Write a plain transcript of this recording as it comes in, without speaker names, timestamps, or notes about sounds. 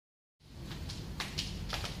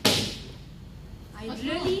I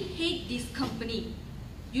really hate this company.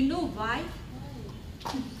 You know why?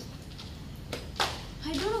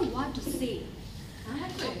 I don't know what to say.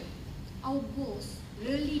 Our boss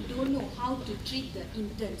really don't know how to treat the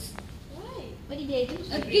interns. Why? What did they do?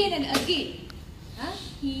 Again and again.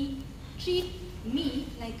 He treat me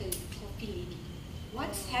like a coffee lady.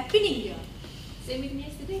 What's happening here? Same with me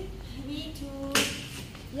yesterday. Me too.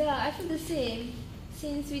 Yeah, I feel the same.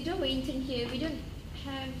 Since we don't intern here, we don't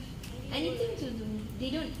have anything to do. They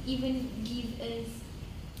don't even give us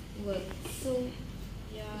work. So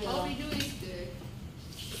Yeah. All we do is the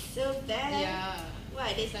So bad. yeah.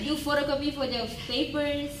 What? They do photocopy for the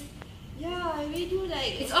papers. Yeah, we do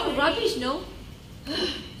like It's all rubbish, no?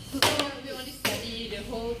 So we only study the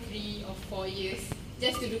whole 3 or 4 years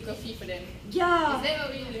just to do coffee for them. Yeah. Is that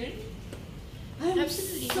what we learn? I'm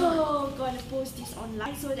Absolutely so gonna post this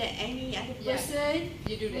online so that any other person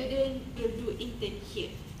You do that. wouldn't do intern here.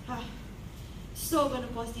 So gonna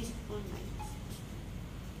post this online.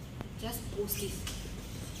 Just post this.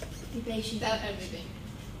 Be patient. Tell everything.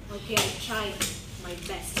 Okay, I'll try my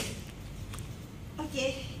best.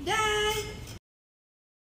 Okay, done.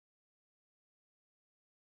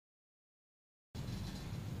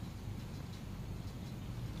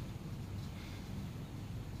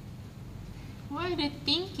 What are they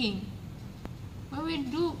thinking? Why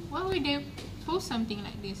would they post something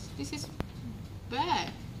like this? This is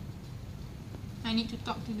bad. I need to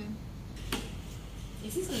talk to them.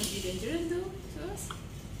 Is this going to be dangerous though to us?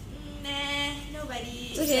 Nah, nobody.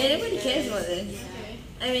 It's okay, nobody cares about this. Okay.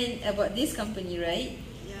 I mean, about this company, right?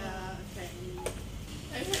 Yeah, apparently.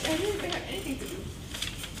 I don't have anything to do.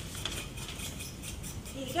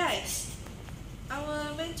 Hey guys,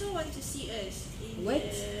 our mentor want to see us in What?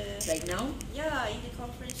 the Right now? yeah, in the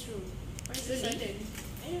conference room. Why is it sudden?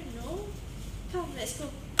 I don't know. Come, let's go.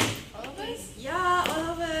 All of us? Yeah,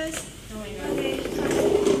 all of us. Oh my god. Okay,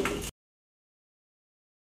 come.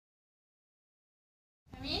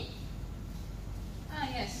 Come in?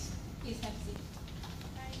 Yes. Please have a seat.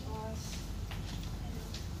 Hi, boss.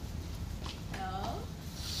 Hello.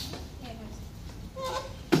 Yeah, have a seat.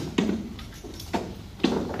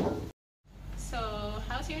 So,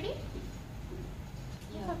 how's your day?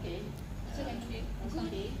 It's okay. It's okay. It's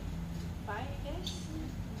okay. Bye, I guess.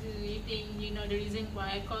 Do you think you know the reason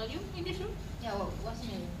why I called you in this room? Yeah, what's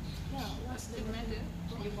new? Yeah, What's the matter?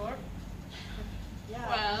 Are you bored? yeah.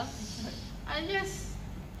 Well, I just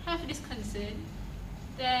have this concern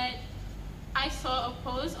that I saw a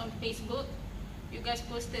post on Facebook. You guys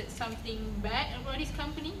posted something bad about this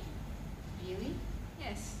company. Really?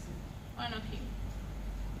 Yes, one of you.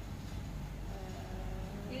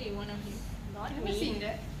 Really, one of you. Not Never me. seen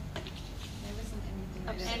that. Never seen anything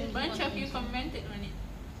like that. And bunch of you commented on it.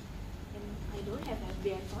 I don't have FB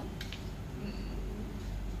account.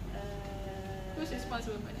 Who's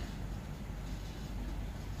responsible for that?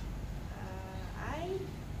 I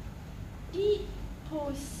did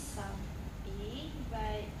post something,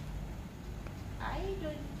 but I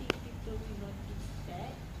don't think people will notice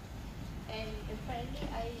that. And apparently,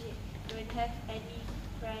 I don't have any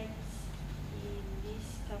friends in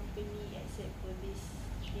this company except for these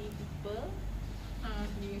 3 people.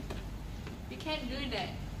 You can't do that.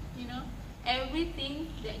 You know, everything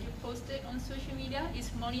that you posted on social media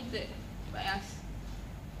is monitored by us.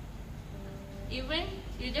 Even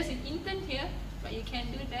you're just an intern here, but you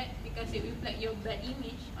can't do that because it reflects your bad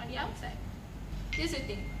image on the outside. Here's the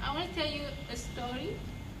thing. I want to tell you a story.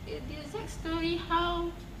 The exact story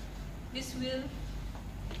how this will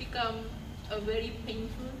become a very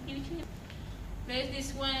painful future. There's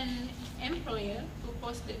this one employer who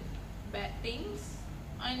posted bad things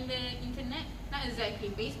on the internet, not exactly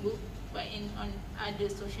Facebook, but on other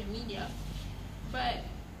social media. But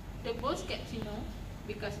the boss gets to know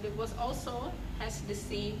because the boss also has the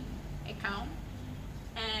same account,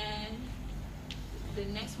 and the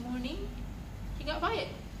next morning he got fired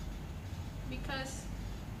because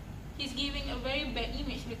he's giving a very bad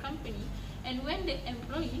image to the company. And when the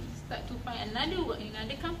employee start to find another work in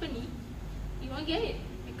another company, he won't get it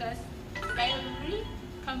because every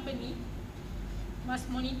company must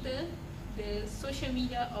monitor the social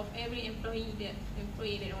media of every employee that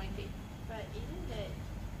wanted. But isn't that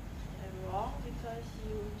wrong because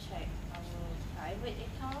you check our private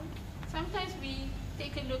account? Sometimes we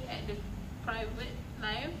take a look at the private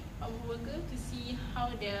life of a worker to see how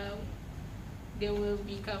they will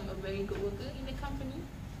become a very good worker in the company.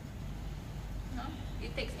 No,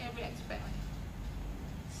 it takes every aspect.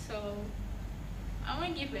 So I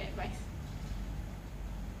want to give you advice.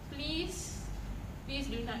 Please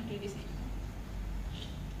do not do this anymore.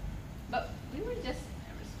 But we were just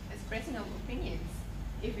expressing our opinions.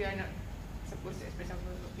 If you are not supposed to express our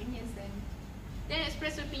opinions, then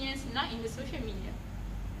express opinions not in the social media.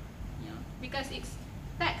 You know, because it's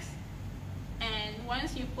text, and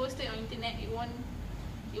once you post it on internet, it won't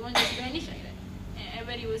just vanish like that, and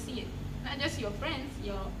everybody will see it. Not just your friends,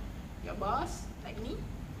 your boss like me,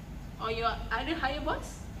 or your other higher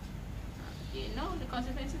boss. You know the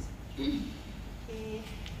consequences. Okay,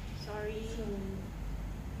 sorry. So,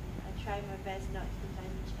 I try my best not to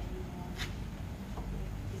damage anyone.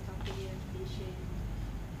 This company reputation.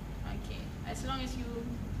 Okay, as long as you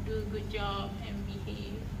do a good job and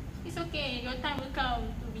behave, it's okay. Your time will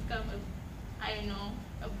come to become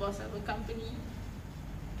a boss of a company.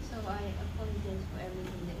 so I apologize for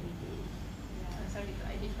everything that we did. I'm sorry,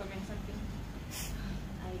 I did comment something.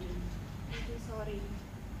 I don't. I'm so sorry.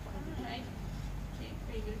 Alright. Okay,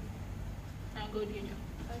 very good. Now go do your job.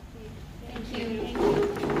 Okay. Thank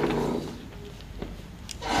you.